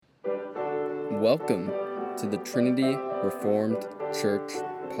Welcome to the Trinity Reformed Church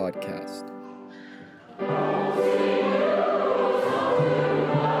podcast.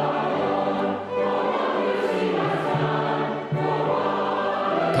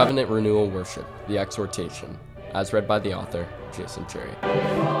 Covenant Renewal Worship, the Exhortation, as read by the author, Jason Cherry.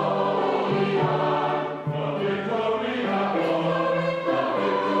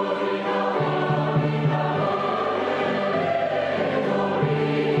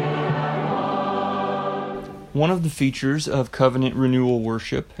 One of the features of covenant renewal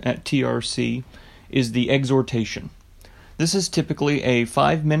worship at TRC is the exhortation. This is typically a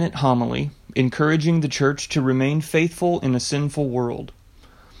 5-minute homily encouraging the church to remain faithful in a sinful world.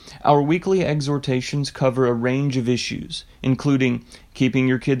 Our weekly exhortations cover a range of issues, including keeping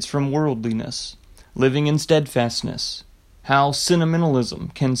your kids from worldliness, living in steadfastness, how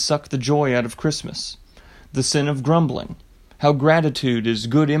sentimentalism can suck the joy out of Christmas, the sin of grumbling, how gratitude is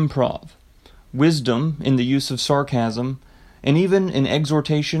good improv, wisdom in the use of sarcasm, and even an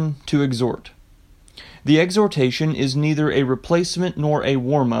exhortation to exhort. The exhortation is neither a replacement nor a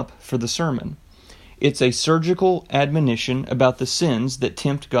warm-up for the sermon. It's a surgical admonition about the sins that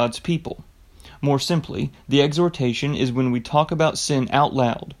tempt God's people. More simply, the exhortation is when we talk about sin out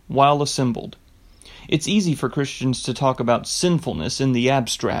loud while assembled. It's easy for Christians to talk about sinfulness in the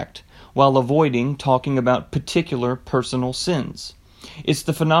abstract while avoiding talking about particular personal sins. It's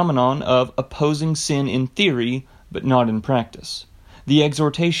the phenomenon of opposing sin in theory, but not in practice. The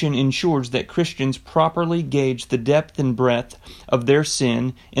exhortation ensures that Christians properly gauge the depth and breadth of their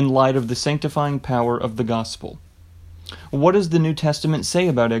sin in light of the sanctifying power of the gospel. What does the New Testament say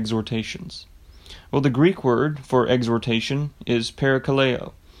about exhortations? Well, the Greek word for exhortation is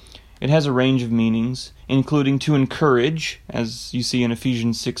parakaleo. It has a range of meanings, including to encourage, as you see in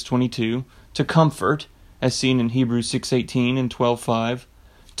Ephesians 6:22, to comfort, as seen in Hebrews 6:18 and 12:5,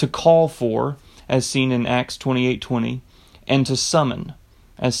 to call for, as seen in Acts 28:20, and to summon,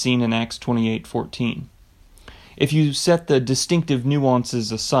 as seen in Acts 28:14. If you set the distinctive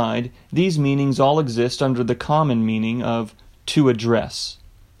nuances aside, these meanings all exist under the common meaning of to address.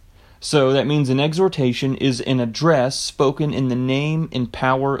 So that means an exhortation is an address spoken in the name and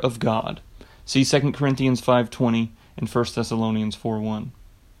power of God. See 2 Corinthians 5:20 and 1 Thessalonians 4:1.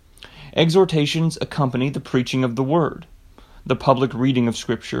 Exhortations accompany the preaching of the Word, the public reading of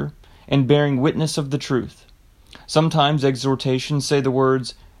Scripture, and bearing witness of the truth. Sometimes exhortations say the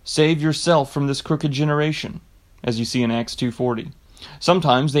words, "Save yourself from this crooked generation," as you see in Acts 2:40.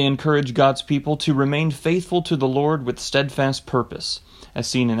 Sometimes they encourage God's people to remain faithful to the Lord with steadfast purpose, as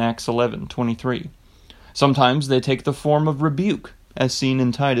seen in Acts 11:23. Sometimes they take the form of rebuke, as seen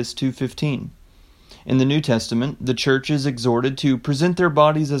in Titus 2:15. In the New Testament, the church is exhorted to present their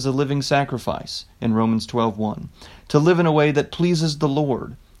bodies as a living sacrifice, in Romans 12:1, to live in a way that pleases the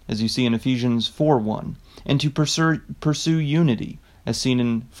Lord, as you see in Ephesians 4:1, and to pursue unity, as seen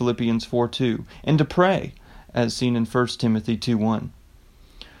in Philippians 4:2, and to pray, as seen in 1 Timothy 2:1.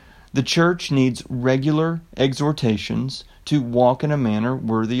 The church needs regular exhortations to walk in a manner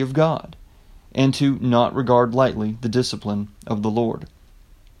worthy of God, and to not regard lightly the discipline of the Lord.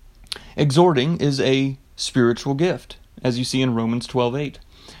 Exhorting is a spiritual gift, as you see in Romans 12:8.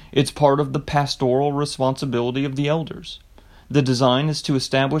 It's part of the pastoral responsibility of the elders. The design is to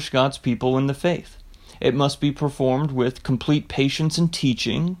establish God's people in the faith. It must be performed with complete patience and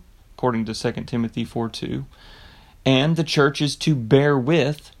teaching, according to 2 Timothy 4:2, and the church is to bear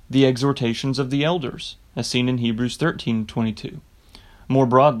with the exhortations of the elders, as seen in Hebrews 13:22. More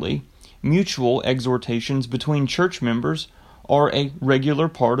broadly, mutual exhortations between church members are a regular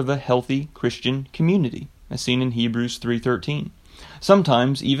part of a healthy Christian community, as seen in Hebrews 3:13.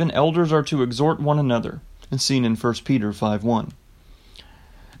 Sometimes even elders are to exhort one another, as seen in 1 Peter 5:1.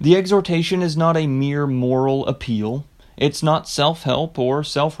 The exhortation is not a mere moral appeal. It's not self-help or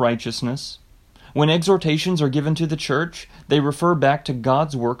self-righteousness. When exhortations are given to the church, they refer back to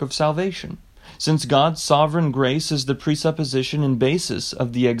God's work of salvation. Since God's sovereign grace is the presupposition and basis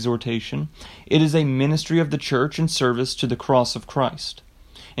of the exhortation, it is a ministry of the church in service to the cross of Christ.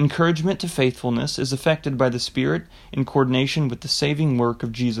 Encouragement to faithfulness is effected by the Spirit in coordination with the saving work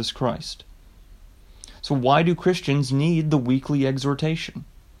of Jesus Christ. So why do Christians need the weekly exhortation?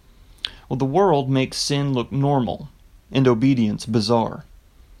 Well, the world makes sin look normal and obedience bizarre.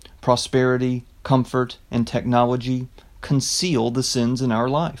 Prosperity, comfort, and technology conceal the sins in our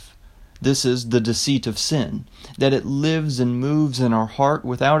life. This is the deceit of sin, that it lives and moves in our heart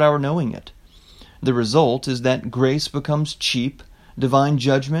without our knowing it. The result is that grace becomes cheap, divine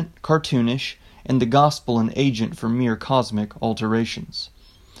judgment cartoonish, and the gospel an agent for mere cosmic alterations.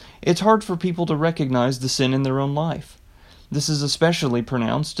 It's hard for people to recognize the sin in their own life. This is especially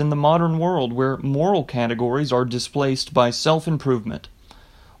pronounced in the modern world where moral categories are displaced by self-improvement.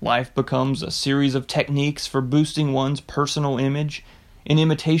 Life becomes a series of techniques for boosting one's personal image in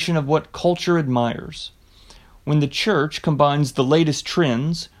imitation of what culture admires. When the church combines the latest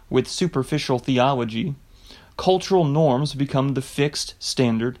trends with superficial theology, cultural norms become the fixed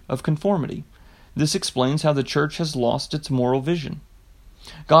standard of conformity. This explains how the church has lost its moral vision.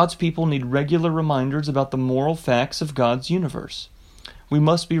 God's people need regular reminders about the moral facts of God's universe. We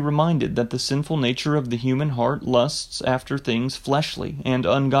must be reminded that the sinful nature of the human heart lusts after things fleshly and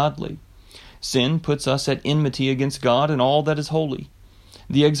ungodly. Sin puts us at enmity against God and all that is holy.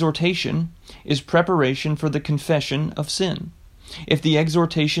 The exhortation is preparation for the confession of sin. If the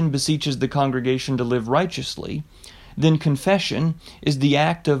exhortation beseeches the congregation to live righteously, then confession is the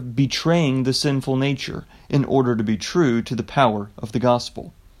act of betraying the sinful nature in order to be true to the power of the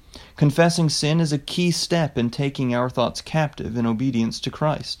gospel. Confessing sin is a key step in taking our thoughts captive in obedience to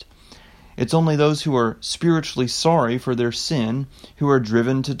Christ. It's only those who are spiritually sorry for their sin who are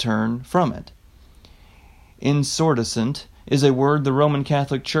driven to turn from it. Insordiscent is a word the Roman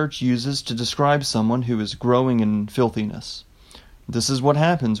Catholic Church uses to describe someone who is growing in filthiness. This is what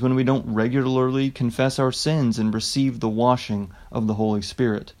happens when we don't regularly confess our sins and receive the washing of the Holy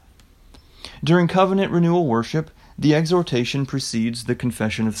Spirit. During covenant renewal worship, the exhortation precedes the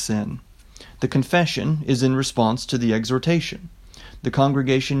confession of sin. The confession is in response to the exhortation. The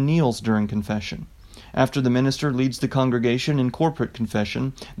congregation kneels during confession. After the minister leads the congregation in corporate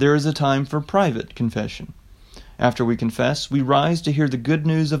confession, there is a time for private confession. After we confess, we rise to hear the good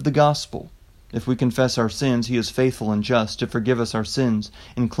news of the gospel. If we confess our sins, He is faithful and just to forgive us our sins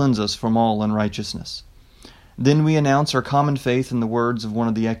and cleanse us from all unrighteousness. Then we announce our common faith in the words of one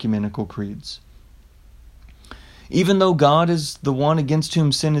of the ecumenical creeds. Even though God is the one against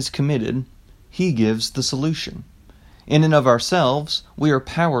whom sin is committed, He gives the solution. In and of ourselves, we are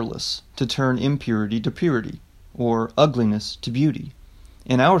powerless to turn impurity to purity, or ugliness to beauty.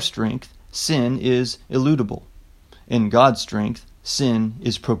 In our strength, sin is eludible. In God's strength, sin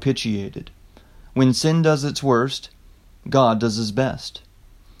is propitiated. When sin does its worst, God does His best.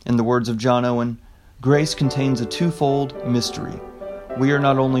 In the words of John Owen, grace contains a twofold mystery. We are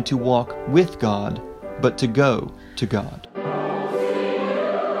not only to walk with God, but to go to God.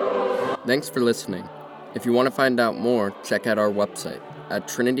 Thanks for listening. If you want to find out more, check out our website at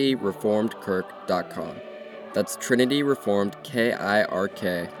trinityreformedkirk.com. That's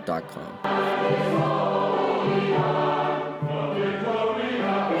trinityreformedkirk.com.